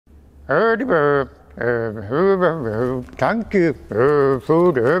Thank you for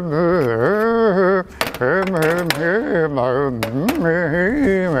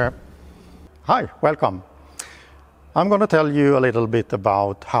Hi, welcome. I'm going to tell you a little bit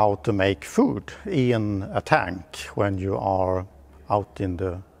about how to make food in a tank when you are out in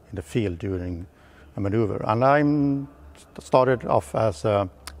the field during a maneuver. And I started off as a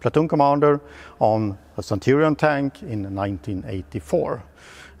platoon commander on a Centurion tank in 1984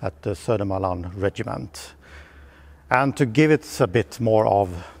 at the Södermanland regiment. And to give it a bit more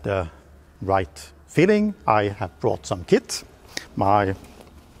of the right feeling, I have brought some kit. My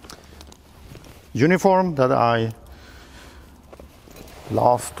uniform that I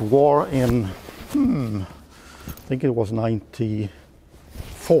last wore in, I think it was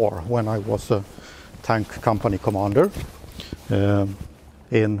 94 when I was a tank company commander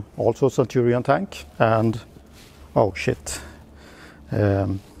in also Centurion tank. And oh shit,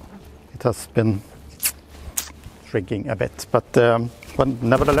 it has been shrinking a bit, but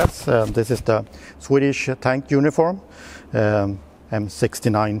nevertheless, this is the Swedish tank uniform,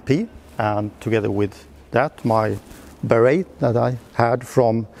 M69P, and together with that my beret that I had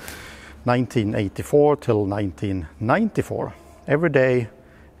from 1984 till 1994, every day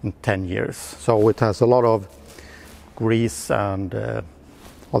in 10 years. So it has a lot of grease and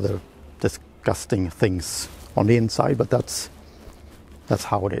other disgusting things on the inside, but that's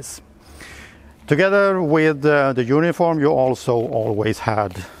how it is. Together with the uniform, you also always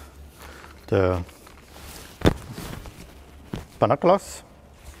had the binoculars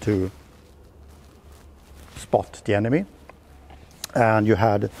to spot the enemy, and you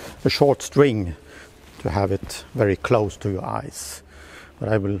had a short string to have it very close to your eyes, but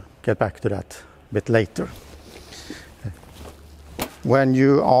I will get back to that a bit later. When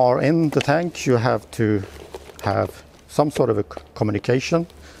you are in the tank, you have to have some sort of a communication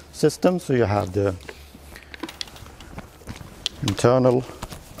system, so you have the internal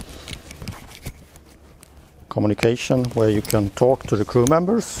communication where you can talk to the crew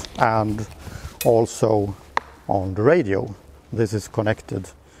members, and also on the radio. This is connected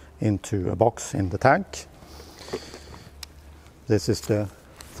into a box in the tank. This is the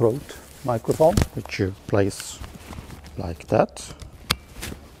throat microphone, which you place like that,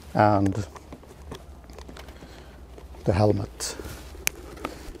 and the helmet.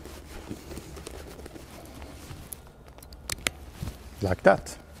 Like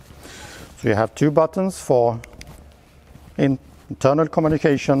that. So you have two buttons for internal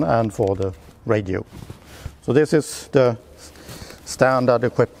communication and for the radio. So this is the standard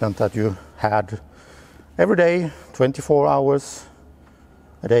equipment that you had every day, 24 hours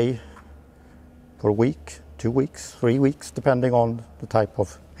a day, for a week, 2 weeks, 3 weeks, depending on the type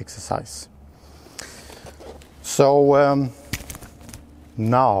of exercise. So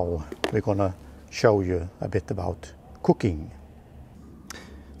now we're gonna show you a bit about cooking.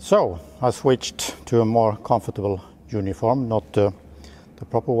 So I switched to a more comfortable uniform, not the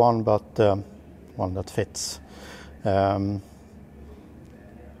proper one, but one that fits. It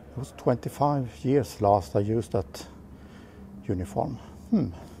was 25 years last I used that uniform.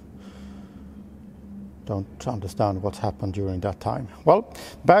 Don't understand what happened during that time. Well,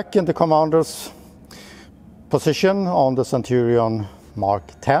 back in the commander's position on the Centurion Mark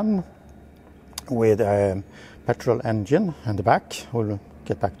 10 with a petrol engine in the back. We'll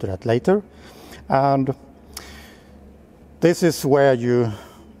get back to that later. And this is where you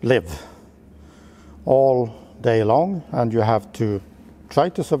live all day long, and you have to try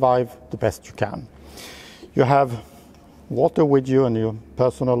to survive the best you can. You have water with you in your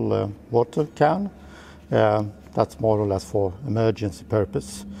personal water can. That's more or less for emergency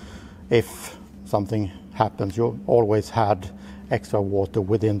purpose. If something happens, you always had extra water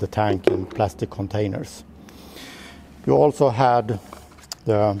within the tank in plastic containers. You also had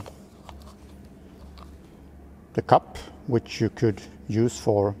the cup, which you could use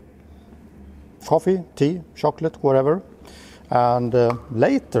for coffee, tea, chocolate, whatever. And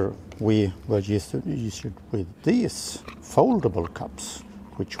later we were issued with these foldable cups,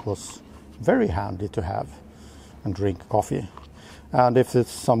 which was very handy to have and drink coffee. And if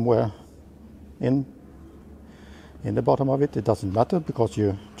it's somewhere in the bottom of it, it doesn't matter, because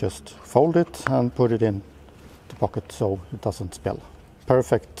you just fold it and put it in the pocket so it doesn't spill.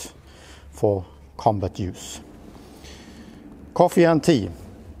 Perfect for combat use. Coffee and tea.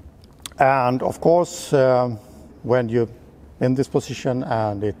 And of course, when you're in this position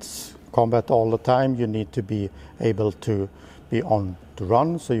and it's combat all the time, you need to be able to be on the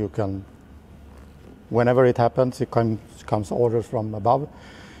run, so you can, whenever it happens, it comes orders from above,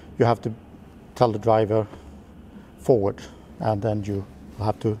 you have to tell the driver forward, and then you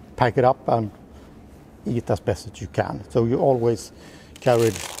have to pack it up and eat as best as you can. So you always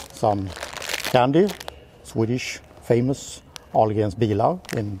carried some candy, Swedish famous Ahlgrens bilar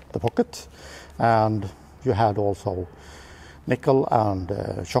in the pocket, and you had also nickel and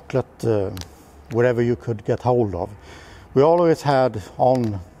chocolate, whatever you could get hold of. We always had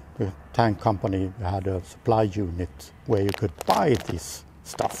on the tank company, you had a supply unit where you could buy this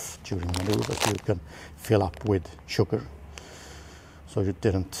stuff during maneuvers. You can fill up with sugar so you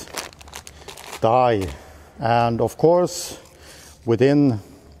didn't die. And of course, within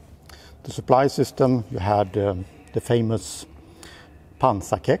the supply system, you had the famous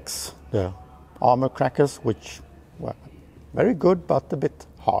Panzerkex, the armor crackers, which were very good but a bit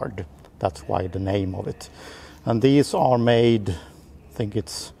hard. That's why the name of it. And these are made, I think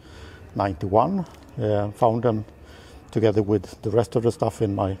it's 91. Found them together with the rest of the stuff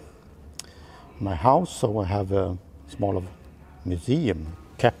in my house. So I have a small museum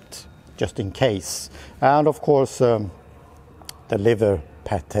kept just in case. And of course, the liver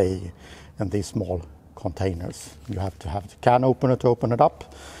pate in these small containers. You have to have the can opener to open it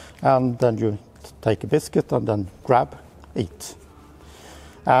up, and then you take a biscuit and then grab, eat.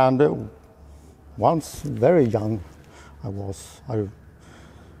 And once very young I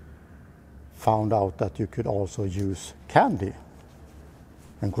found out that you could also use candy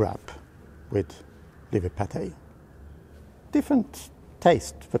and grab with liver pate. Different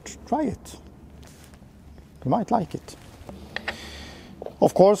taste, but try it. You might like it.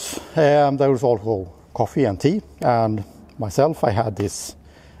 Of course, there was also coffee and tea, and myself, I had this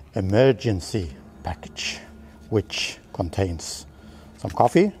emergency package, which contains some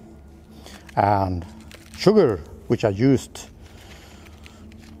coffee and sugar, which I used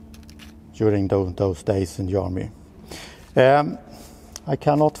during those days in the army. I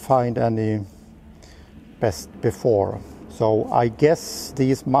cannot find any best before, so I guess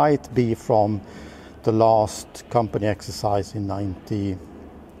these might be from the last company exercise in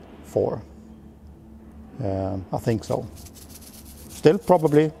 94. I think so. Still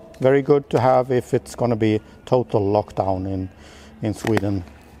probably very good to have if it's going to be total lockdown in Sweden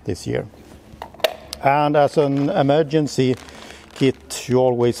this year. And as an emergency kit, you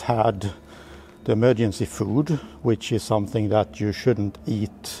always had the emergency food, which is something that you shouldn't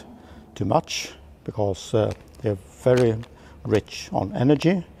eat too much because they're very rich on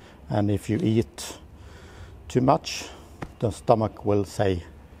energy, and if you eat too much, the stomach will say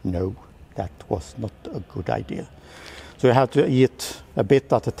no, that was not a good idea. So you have to eat a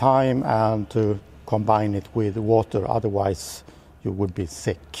bit at a time and to combine it with water, otherwise you would be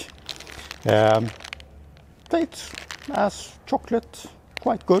sick. Dates as chocolate,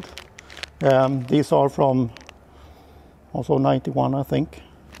 quite good. These are from also 91, I think.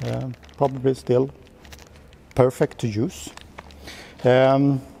 Probably still perfect to use.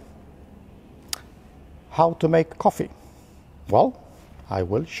 How to make coffee? Well, I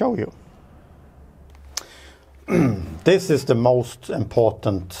will show you. This is the most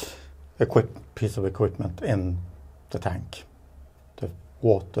important piece of equipment in the tank, the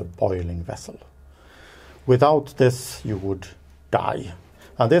water boiling vessel. Without this, you would die.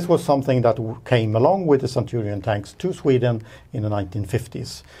 And this was something that came along with the Centurion tanks to Sweden in the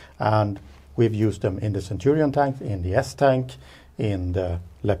 1950s. And we've used them in the Centurion tank, in the S-tank, in the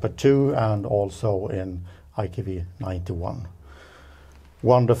Leopard 2, and also in IKV 91.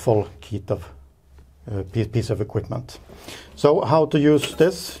 Wonderful kit of piece of equipment. So how to use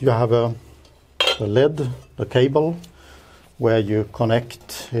this? You have the lid, the cable, where you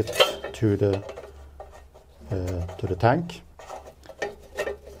connect it to the tank.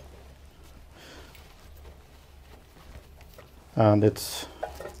 And it's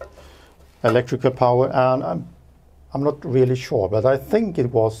electrical power, and I'm not really sure, but I think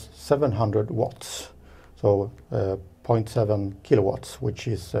it was 700 watts, so 0.7 kilowatts, which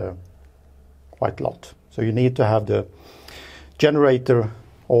is quite a lot. So you need to have the generator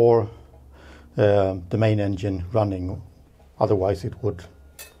or the main engine running, otherwise it would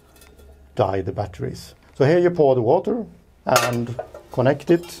die the batteries. So here you pour the water and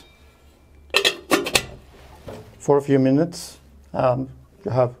connect it for a few minutes, and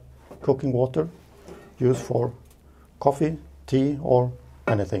you have cooking water used for coffee, tea, or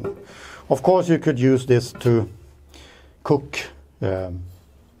anything. Of course, you could use this to cook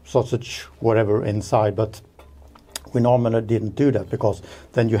sausage, whatever, inside, but we normally didn't do that because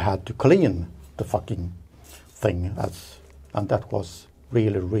then you had to clean the fucking thing, and that was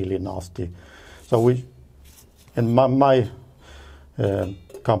really, really nasty. So in my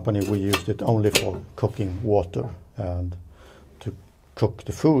company, we used it only for cooking water, and to cook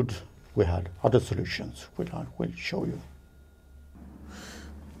the food, we had other solutions, which I will show you.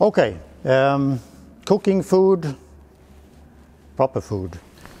 Okay, cooking food, proper food.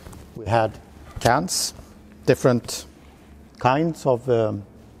 We had cans, different kinds of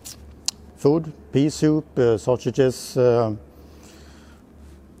food, pea soup, sausages,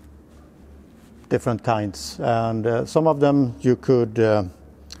 different kinds. And some of them you could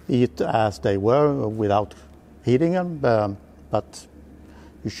eat as they were without heating them, but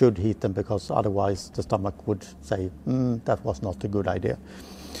you should heat them because otherwise the stomach would say, that was not a good idea.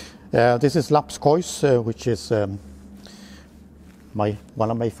 This is lapskojs, which is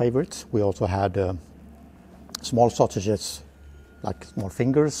one of my favorites. We also had small sausages, like small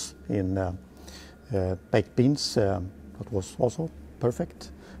fingers in baked beans. That was also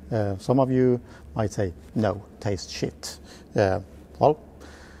perfect. Some of you might say, no, tastes shit. Well,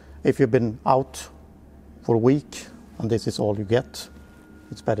 if you've been out for a week and this is all you get,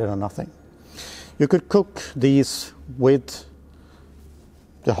 it's better than nothing. You could cook these with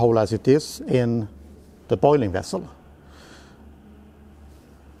the whole as it is in the boiling vessel.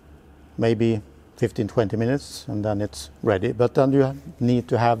 Maybe 15-20 minutes and then it's ready. But then you need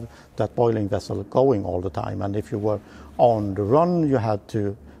to have that boiling vessel going all the time. And if you were on the run, you had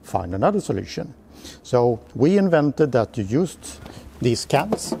to find another solution. So we invented that you used these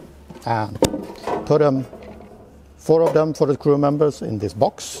cans and put them, 4 of them for the crew members in this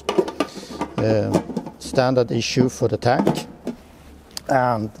box. Standard issue for the tank.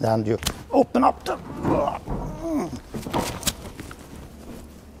 And then you open up them.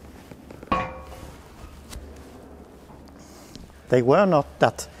 They were not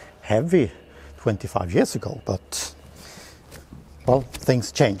that heavy 25 years ago, but well,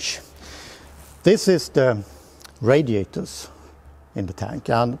 things change. This is the radiators in the tank,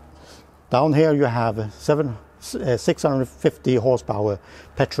 and down here you have 650 horsepower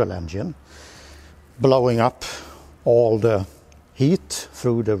petrol engine blowing up all the heat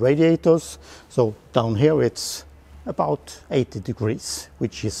through the radiators. So down here it's about 80 degrees,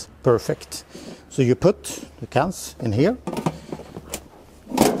 which is perfect. So you put the cans in here,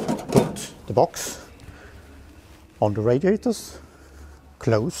 put the box on the radiators,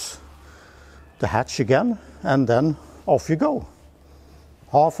 close the hatch again, and then off you go.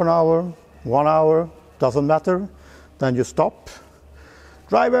 Half an hour, 1 hour, doesn't matter. Then you stop.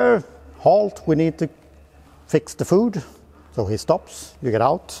 Driver, halt, we need to fix the food. So he stops, you get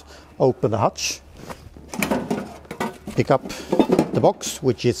out, open the hatch, pick up the box,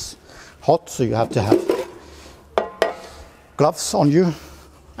 which is hot, so you have to have gloves on you,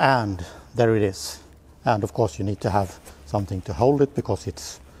 and there it is. And of course you need to have something to hold it because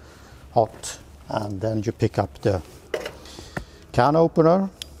it's hot. And then you pick up the can opener,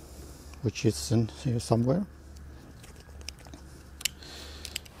 which is in here somewhere.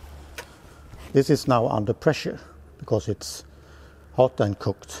 This is now under pressure because it's hot and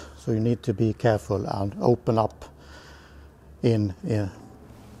cooked, so you need to be careful and open up in a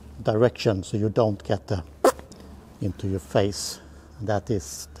direction so you don't get the into your face. That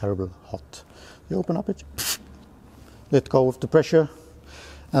is terrible hot. You open up it, let go of the pressure,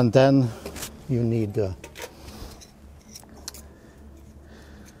 and then you need a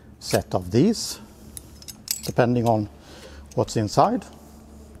set of these, depending on what's inside.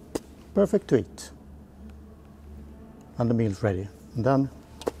 Perfect to eat. And the meal's ready. And then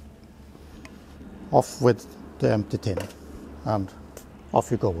off with the empty tin and off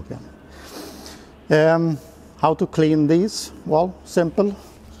you go again. How to clean these? Well, simple.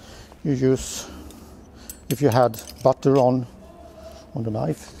 You use, if you had butter on the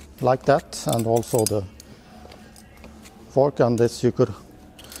knife like that, and also the fork, and this you could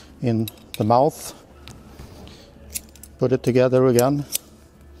in the mouth, put it together again.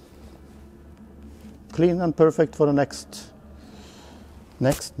 Clean and perfect for the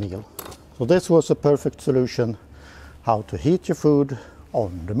next meal. So this was a perfect solution how to heat your food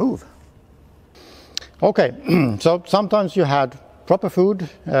on the move. Okay, so sometimes you had proper food.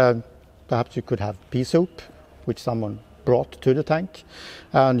 Perhaps you could have pea soup, which someone brought to the tank,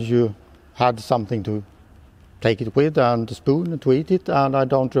 and you had something to take it with and a spoon to eat it. And I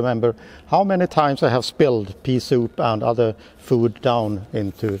don't remember how many times I have spilled pea soup and other food down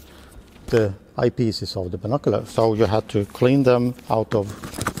into the eyepieces of the binocular. So you had to clean them out of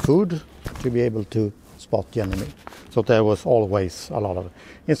food to be able to spot the enemy. So there was always a lot of,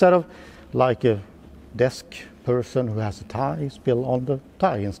 instead of like a desk person who has a tie spill on the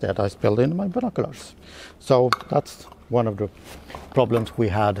tie, instead I spilled in my binoculars. So that's one of the problems we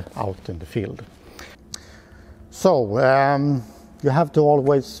had out in the field. So you have to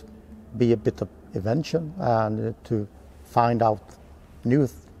always be a bit of invention and to find out new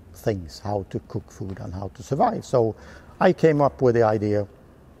things, how to cook food and how to survive. So I came up with the idea,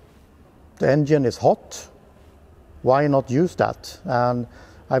 the engine is hot, why not use that? And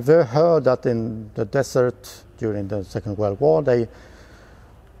I've heard that in the desert during the Second World War they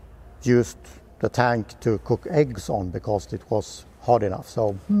used the tank to cook eggs on because it was hot enough.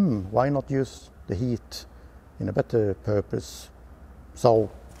 So why not use the heat in a better purpose? So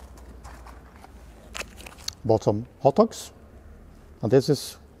bought some hot dogs, and this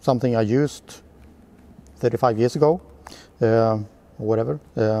is something I used 35 years ago, or whatever.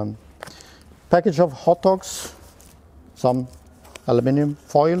 Package of hot dogs, some aluminium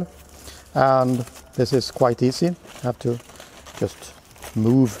foil, and this is quite easy. I have to just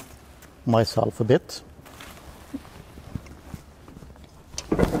move myself a bit.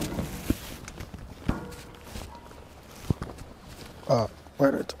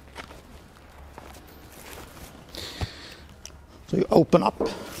 Where it? So you open up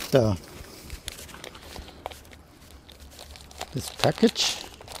this package.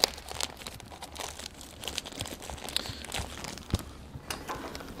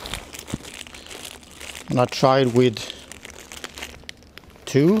 And I tried with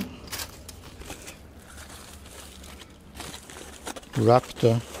 2. Wrap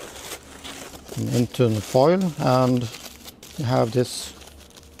the into the foil, and you have this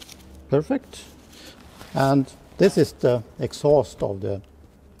perfect. And this is the exhaust of the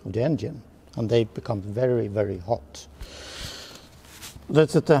engine, and they become very, very hot.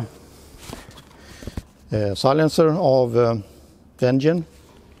 That's the silencer of the engine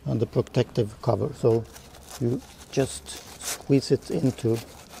and the protective cover. So you just squeeze it into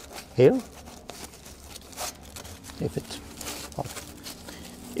here. If it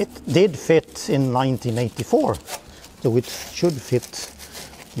did fit in 1984, so it should fit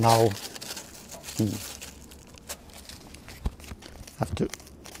now. Have to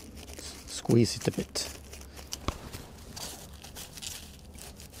squeeze it a bit.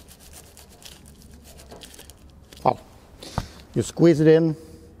 Well, you squeeze it in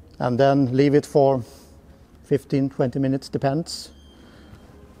and then leave it for 15-20 minutes, depends.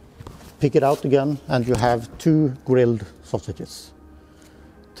 Pick it out again and you have 2 grilled sausages.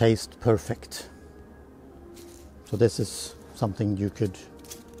 Taste perfect. So this is something you could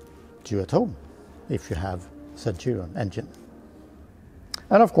do at home if you have Centurion engine.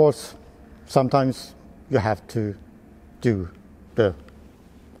 And of course, sometimes you have to do the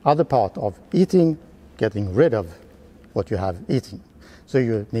other part of eating, getting rid of what you have eaten. So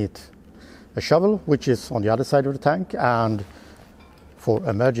you need a shovel, which is on the other side of the tank, and for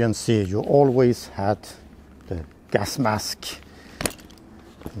emergency you always had the gas mask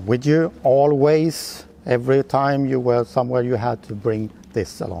with you, always. Every time you were somewhere you had to bring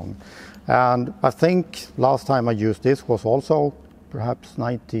this along. And I think last time I used this was also perhaps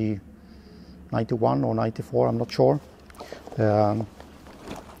 91 or 94, I'm not sure.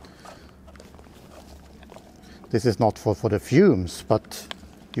 This is not for the fumes, but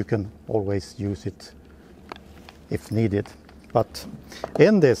you can always use it if needed. But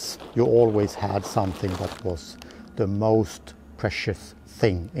in this you always had something that was the most precious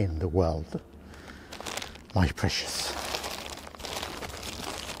thing in the world. My precious.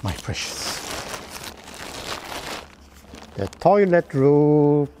 My precious. The toilet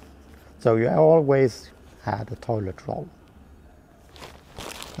roll. So you always had a toilet roll.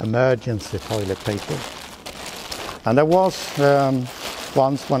 Emergency toilet paper. And there was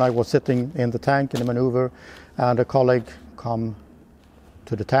once when I was sitting in the tank in a maneuver, and a colleague come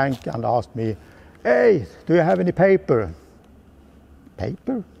to the tank and asked me, "Hey, do you have any paper?"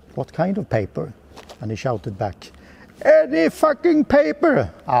 Paper? What kind of paper? And he shouted back, "Any fucking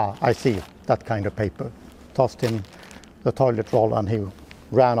paper!" Ah, I see, that kind of paper. Tossed him the toilet roll and he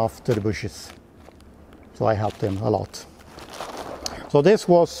ran off to the bushes. So I helped him a lot. So this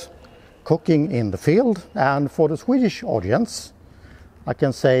was cooking in the field, and for the Swedish audience I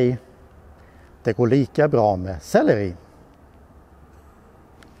can say det går lika bra med selleri.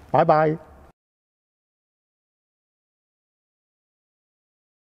 Bye bye!